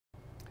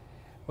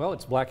Well,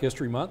 it's Black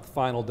History Month,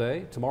 final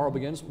day. Tomorrow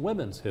begins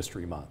Women's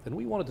History Month, and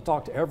we wanted to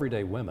talk to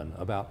everyday women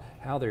about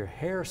how their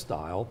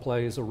hairstyle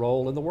plays a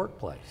role in the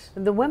workplace.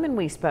 The women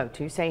we spoke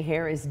to say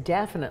hair is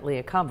definitely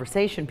a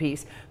conversation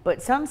piece,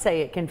 but some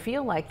say it can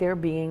feel like they're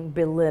being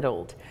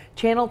belittled.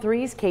 Channel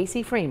 3's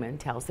Casey Freeman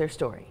tells their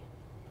story.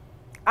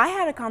 I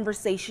had a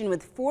conversation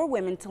with 4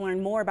 women to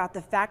learn more about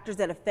the factors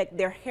that affect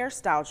their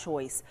hairstyle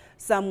choice.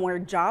 Some were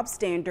job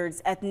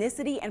standards,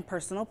 ethnicity, and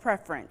personal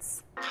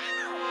preference.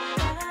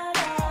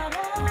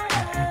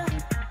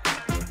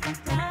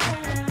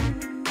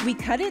 We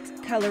cut it,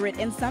 color it,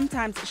 and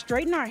sometimes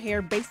straighten our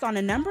hair based on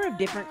a number of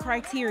different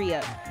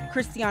criteria.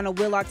 Christiana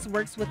Willocks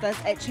works with us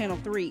at Channel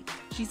 3.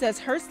 She says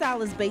her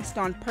style is based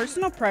on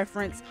personal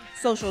preference,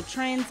 social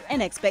trends,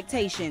 and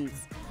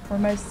expectations. We're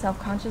most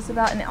self-conscious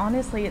about, and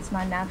honestly, it's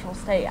my natural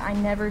state. I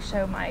never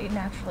show my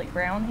naturally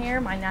brown hair,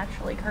 my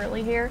naturally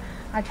curly hair.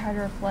 I try to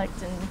reflect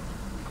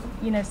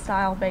and,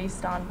 style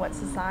based on what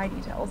society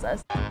tells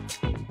us.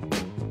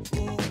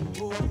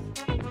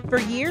 For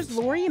years,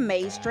 Lori and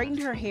May straightened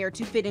her hair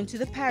to fit into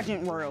the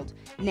pageant world.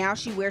 Now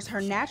she wears her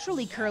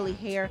naturally curly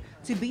hair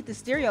to beat the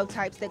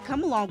stereotypes that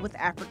come along with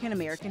African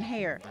American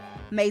hair.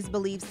 Mays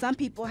believes some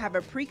people have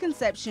a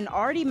preconception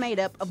already made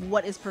up of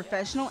what is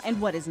professional and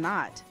what is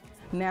not.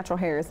 Natural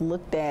hair is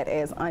looked at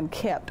as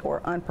unkept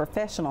or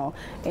unprofessional,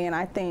 and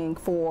I think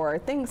for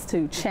things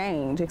to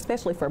change,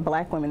 especially for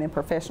Black women in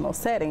professional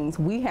settings,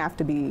 we have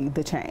to be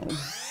the change.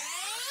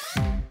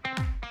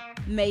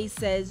 May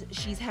says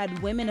she's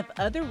had women of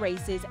other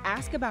races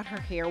ask about her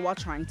hair while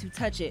trying to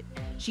touch it.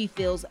 She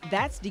feels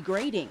that's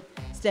degrading.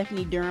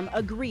 Stephanie Durham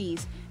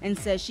agrees and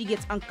says she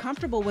gets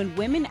uncomfortable when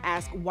women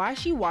ask why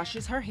she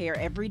washes her hair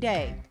every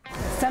day.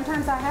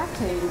 Sometimes I have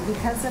to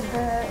because of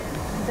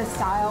the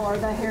style or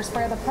the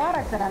hairspray or the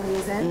product that I'm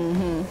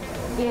using.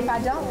 If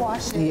I don't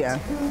wash it,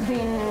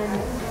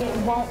 then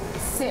it won't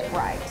sit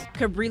right.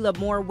 Cabrilla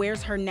Moore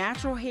wears her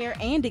natural hair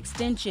and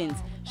extensions.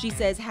 She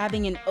says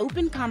having an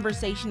open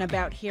conversation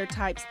about hair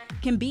types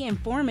can be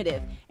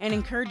informative and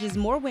encourages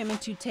more women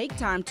to take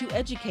time to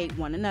educate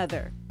one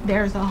another.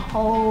 There's a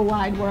whole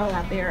wide world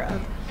out there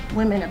of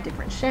women of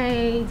different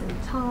shades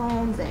and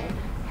tones and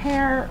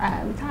hair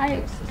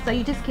types, so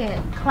you just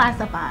can't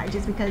classify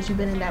just because you've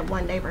been in that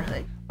one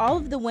neighborhood. All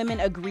of the women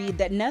agreed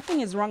that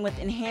nothing is wrong with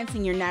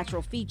enhancing your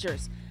natural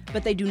features,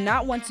 but they do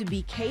not want to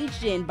be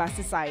caged in by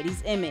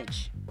society's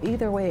image.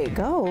 Either way it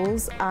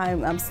goes,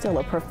 I'm still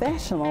a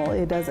professional.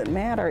 It doesn't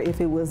matter if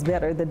it was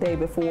better the day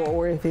before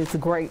or if it's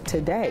great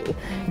today.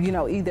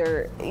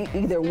 Either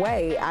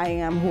way, I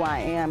am who I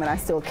am, and I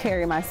still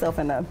carry myself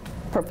in a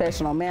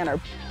professional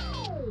manner.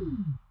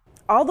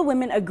 All the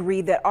women agree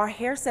that our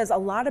hair says a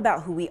lot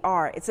about who we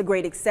are. It's a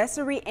great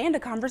accessory and a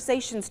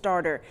conversation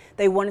starter.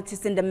 They wanted to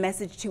send a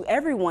message to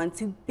everyone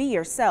to be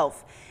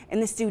yourself. In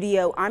the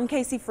studio, I'm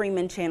Casey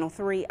Freeman, Channel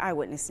 3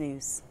 Eyewitness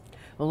News.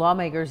 Well,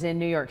 lawmakers in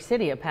New York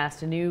City have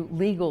passed a new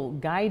legal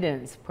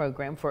guidance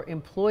program for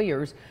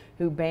employers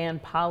who ban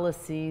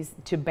policies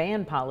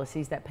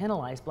that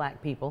penalize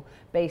Black people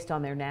based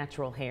on their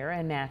natural hair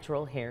and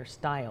natural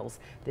hairstyles.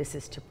 This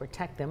is to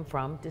protect them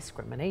from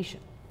discrimination.